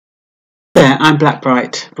there, I'm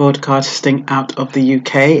Blackbright, broadcasting out of the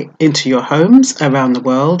UK into your homes around the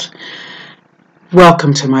world.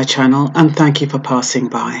 Welcome to my channel and thank you for passing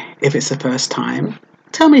by. If it's the first time,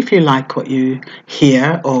 tell me if you like what you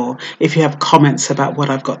hear or if you have comments about what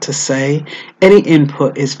I've got to say. Any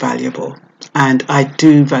input is valuable and I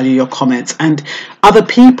do value your comments, and other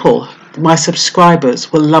people, my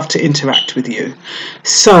subscribers, will love to interact with you.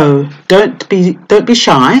 So don't be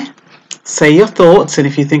shy. Say your thoughts, and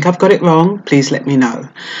if you think I've got it wrong, please let me know.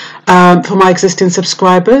 For my existing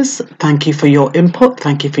subscribers, thank you for your input,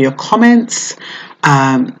 thank you for your comments,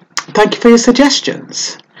 thank you for your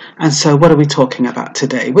suggestions. And so what are we talking about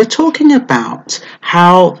today? We're talking about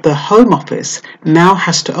how the Home Office now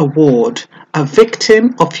has to award a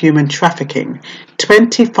victim of human trafficking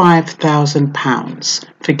 £25,000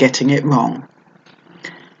 for getting it wrong.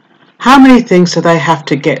 How many things do they have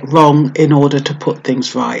to get wrong in order to put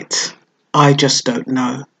things right? I just don't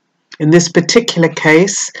know. In this particular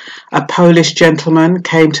case, a Polish gentleman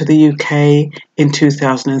came to the UK in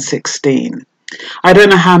 2016. I don't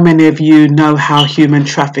know how many of you know how human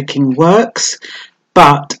trafficking works,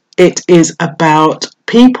 but it is about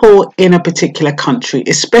people in a particular country,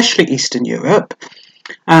 especially Eastern Europe,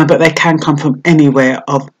 but they can come from anywhere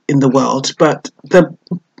in the world. But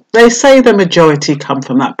they say the majority come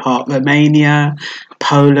from that part, Romania,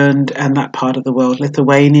 Poland, and that part of the world,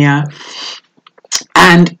 Lithuania.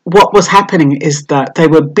 And what was happening is that they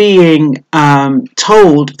were being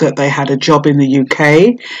told that they had a job in the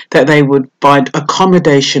UK, that they would find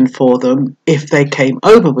accommodation for them if they came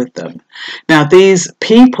over with them. Now, these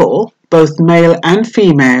people, both male and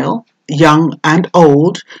female, young and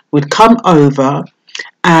old, would come over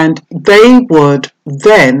and they would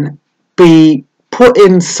then be put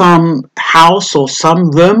in some house or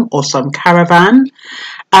some room or some caravan,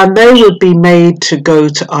 and they would be made to go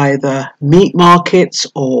to either meat markets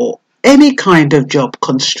or any kind of job,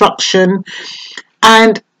 construction.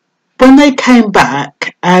 And when they came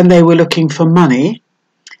back and they were looking for money,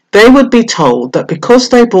 they would be told that because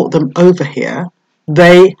they brought them over here,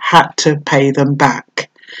 they had to pay them back.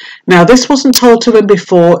 Now, this wasn't told to them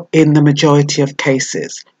before in the majority of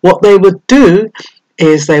cases. What they would do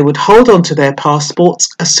is they would hold on to their passports.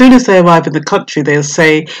 As soon as they arrive in the country, they'll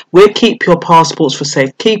say, we'll keep your passports for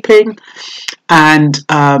safekeeping. And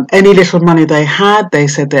any little money they had, they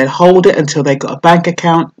said they'd hold it until they got a bank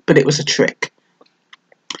account, but it was a trick.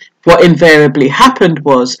 What invariably happened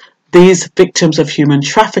was these victims of human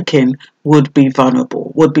trafficking would be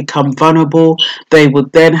vulnerable, would become vulnerable. They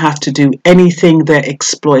would then have to do anything their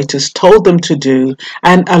exploiters told them to do.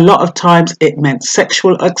 And a lot of times it meant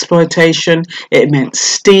sexual exploitation, it meant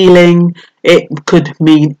stealing, it could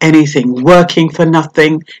mean anything, working for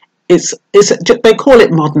nothing. They call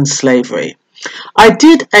it modern slavery. I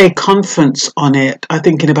did a conference on it, I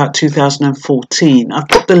think in about 2014. I've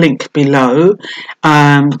put the link below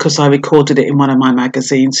because I recorded it in one of my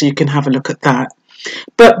magazines, so you can have a look at that.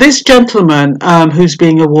 But this gentleman who's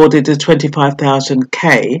being awarded the 25,000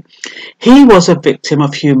 he was a victim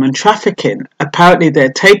of human trafficking. Apparently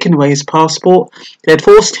they'd taken away his passport, they'd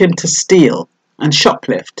forced him to steal and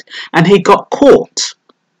shoplift, and he got caught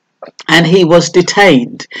and he was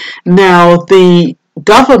detained. Now, the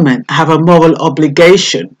government have a moral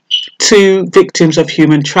obligation to victims of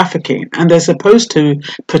human trafficking, and they're supposed to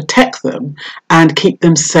protect them and keep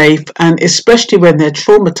them safe, and especially when they're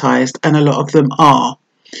traumatized, and a lot of them are,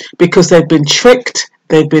 because they've been tricked,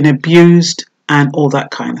 they've been abused, and all that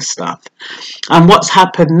kind of stuff. And what's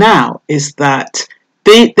happened now is that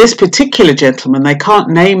this particular gentleman, they can't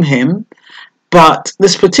name him, but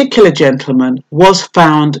this particular gentleman was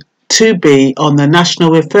found to be on the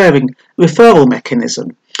National Referral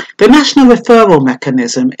Mechanism. The National Referral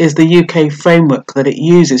Mechanism is the UK framework that it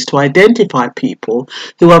uses to identify people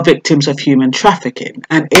who are victims of human trafficking.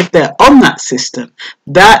 And if they're on that system,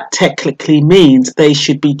 that technically means they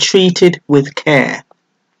should be treated with care.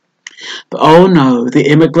 But oh no, the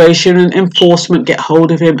immigration and enforcement get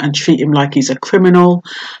hold of him and treat him like he's a criminal,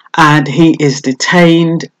 and he is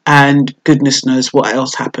detained, and goodness knows what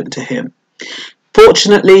else happened to him.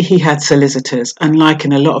 Fortunately, he had solicitors, and like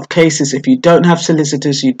in a lot of cases, if you don't have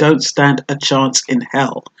solicitors, you don't stand a chance in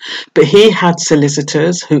hell. But he had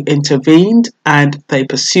solicitors who intervened and they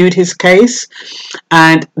pursued his case,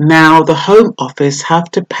 and now the Home Office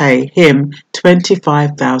have to pay him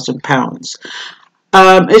 £25,000.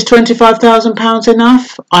 Is £25,000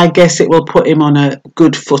 enough? I guess it will put him on a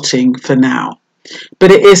good footing for now.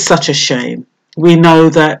 But it is such a shame. We know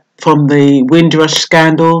that from the Windrush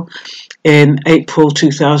scandal in April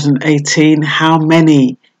 2018, how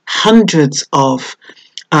many hundreds of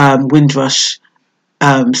Windrush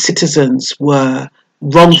citizens were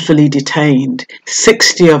wrongfully detained,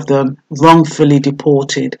 60 of them wrongfully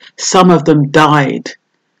deported, some of them died.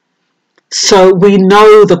 So we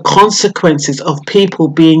know the consequences of people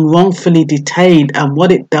being wrongfully detained and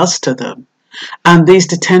what it does to them. And these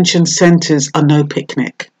detention centres are no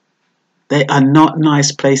picnic. They are not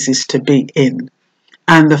nice places to be in.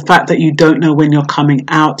 And the fact that you don't know when you're coming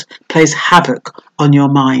out plays havoc on your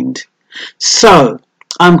mind. So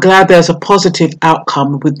I'm glad there's a positive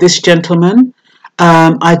outcome with this gentleman.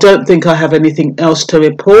 I don't think I have anything else to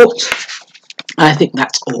report. I think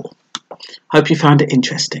that's all. Hope you found it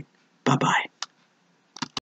interesting. Bye-bye.